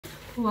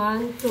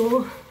1,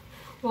 2,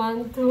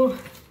 1, 2,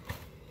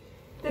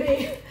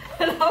 3.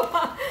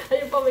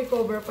 Ayun pa, may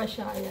cover pa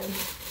siya. Ayan.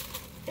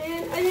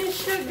 And, ayan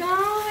siya,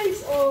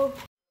 guys. Oh.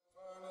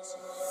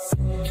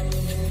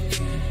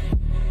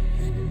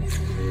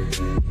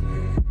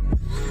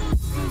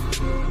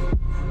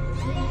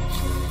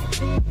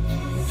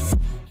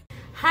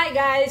 Hi,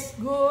 guys.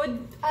 Good.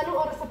 Anong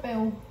oras na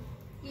pew?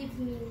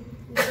 Evening.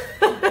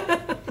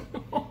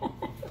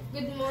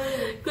 Good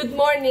morning. Good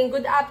morning.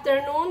 Good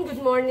afternoon. Good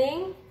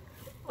morning.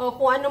 O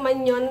kung ano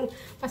man yun,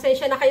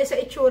 pasensya na kayo sa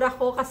itsura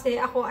ko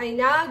kasi ako ay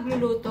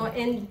nagluluto.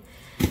 And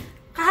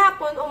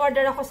kahapon,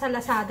 umorder ako sa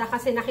Lazada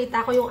kasi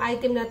nakita ko yung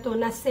item na to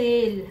na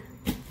sale.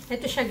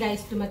 Ito siya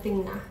guys,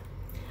 dumating na.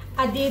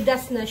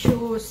 Adidas na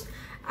shoes.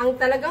 Ang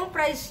talagang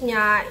price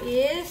niya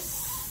is,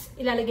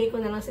 ilalagay ko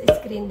na lang sa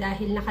screen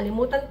dahil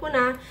nakalimutan ko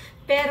na.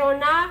 Pero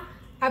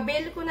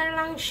na-avail ko na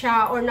lang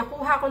siya or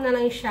nakuha ko na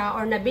lang siya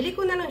or nabili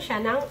ko na lang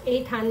siya ng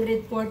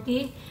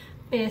 840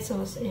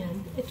 pesos.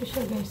 Ayan. Ito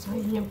siya guys. So,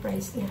 yun yung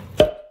price niya.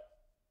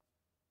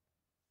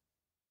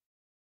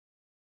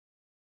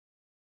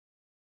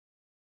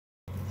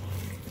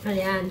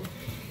 Ayan.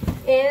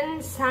 And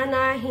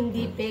sana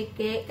hindi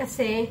peke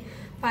kasi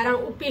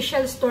parang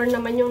official store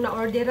naman yung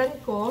na-orderan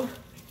ko.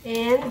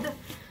 And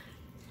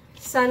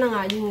sana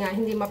nga, yun nga,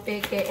 hindi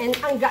mapeke. And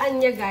ang gaan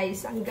niya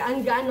guys. Ang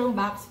gaan-gaan ng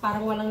box.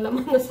 Parang walang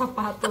laman na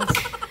sapatos.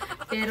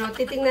 Pero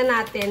titingnan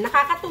natin.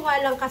 Nakakatuwa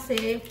lang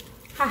kasi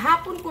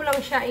kahapon ko lang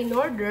siya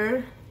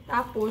in-order,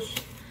 tapos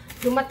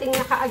dumating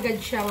na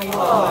kaagad siya ngayon.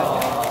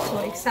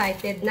 So,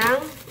 excited ng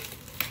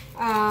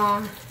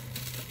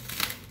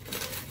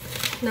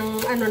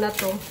ano na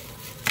to,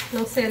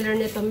 ng seller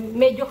nito.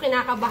 Medyo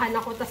kinakabahan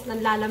ako, tas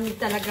nanlalamig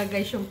talaga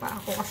guys yung pa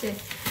ako kasi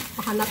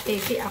baka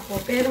napeke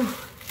ako. Pero,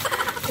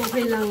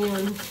 okay lang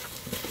yun.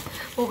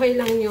 Okay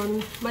lang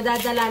yun.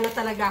 Madadala na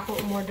talaga ako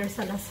umorder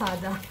sa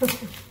Lazada.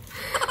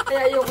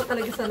 Kaya ayoko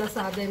talaga sa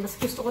Lazada. Mas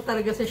gusto ko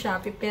talaga sa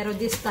Shopee. Pero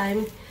this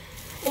time,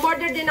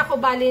 umorder din ako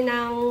bali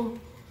ng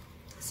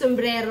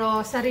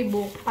sombrero sa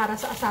Reebok para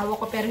sa asawa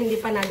ko. Pero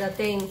hindi pa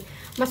nadating.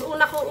 Mas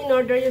una kong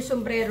in-order yung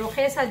sombrero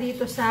kesa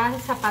dito sa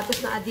sapatos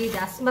na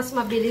Adidas. Mas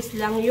mabilis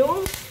lang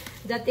yung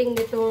dating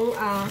nitong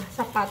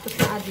sapatos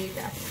na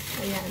Adidas.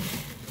 Ayan.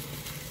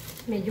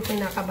 Medyo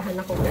kinakabahan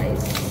ako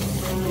guys.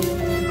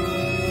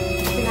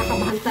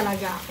 Kinakabahan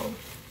talaga ako.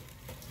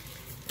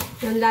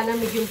 Yung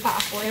lalamig yung pa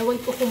ako. Ewan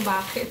ko kung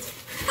bakit.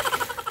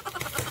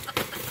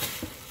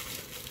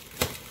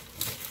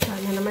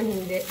 Sana naman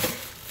hindi.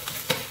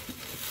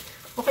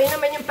 Okay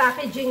naman yung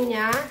packaging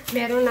niya.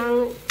 Meron ng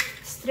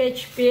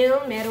stretch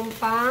film. Meron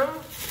pang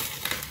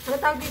ano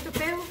tawag dito,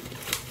 Peo?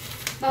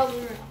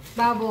 Bubble wrap.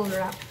 Bubble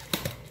wrap.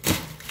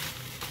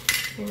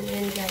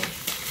 Yan guys.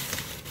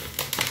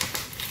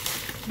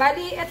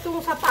 Bali,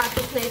 itong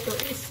sapatos na ito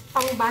is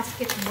pang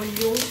basketball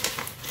yung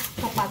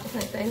sapatos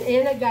na ito. And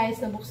ayan na guys,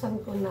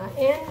 nabuksan ko na.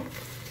 And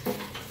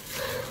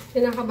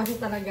kinakabahan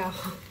talaga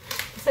ako.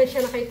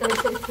 Pasensya na kayo talaga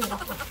sa isura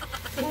ko.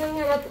 Tingnan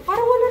nga natin.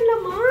 Parang walang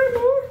laman,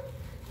 no?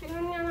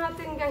 Tingnan nga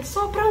natin guys.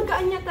 Sobrang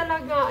gaan niya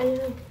talaga.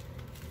 Ayan.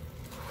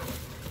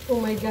 Oh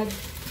my God.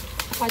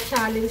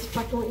 Pa-challenge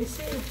pa itong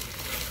isa.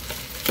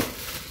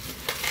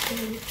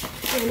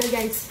 Ayan na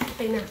guys.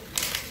 Okay na.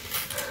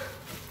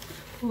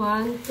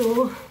 1,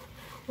 2,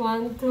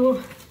 1, 2,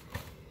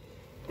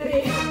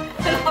 3.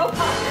 Ayun pa,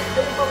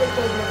 may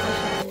cover pa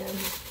siya. Ayan.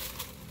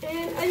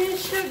 And, ayan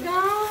siya,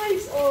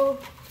 guys. Oh.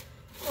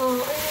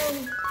 Oh, ayan.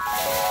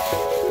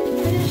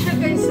 Ayan siya,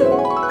 guys.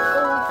 Oh.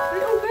 Oh.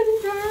 Ay, ang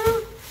ganda.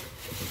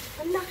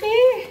 Ang laki.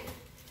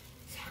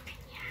 Sa akin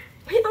yan.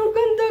 Ay, ang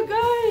ganda,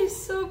 guys.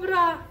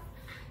 Sobra.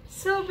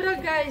 Sobra,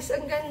 guys.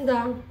 Ang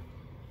ganda.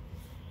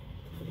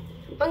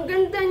 Ang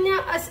ganda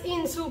niya, as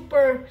in,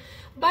 super.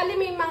 Bali,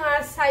 may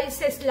mga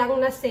sizes lang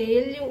na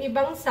sale. Yung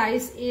ibang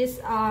size is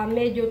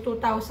medyo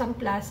 2,000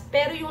 plus.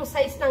 Pero yung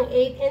size ng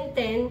 8 and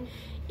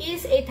 10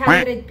 is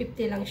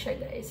 850 lang siya,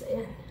 guys.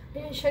 Ayan.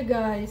 Ayan siya,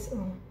 guys.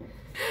 Oh.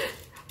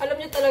 Alam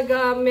niyo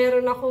talaga,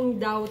 meron akong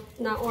doubt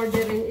na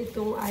orderin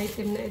itong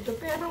item na ito.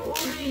 Pero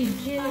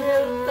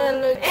original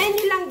talaga. And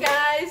yun lang,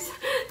 guys.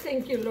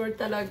 Thank you, Lord,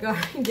 talaga.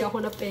 Hindi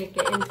ako napeke.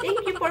 And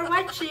thank you for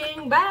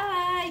watching.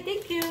 Bye!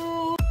 Thank you!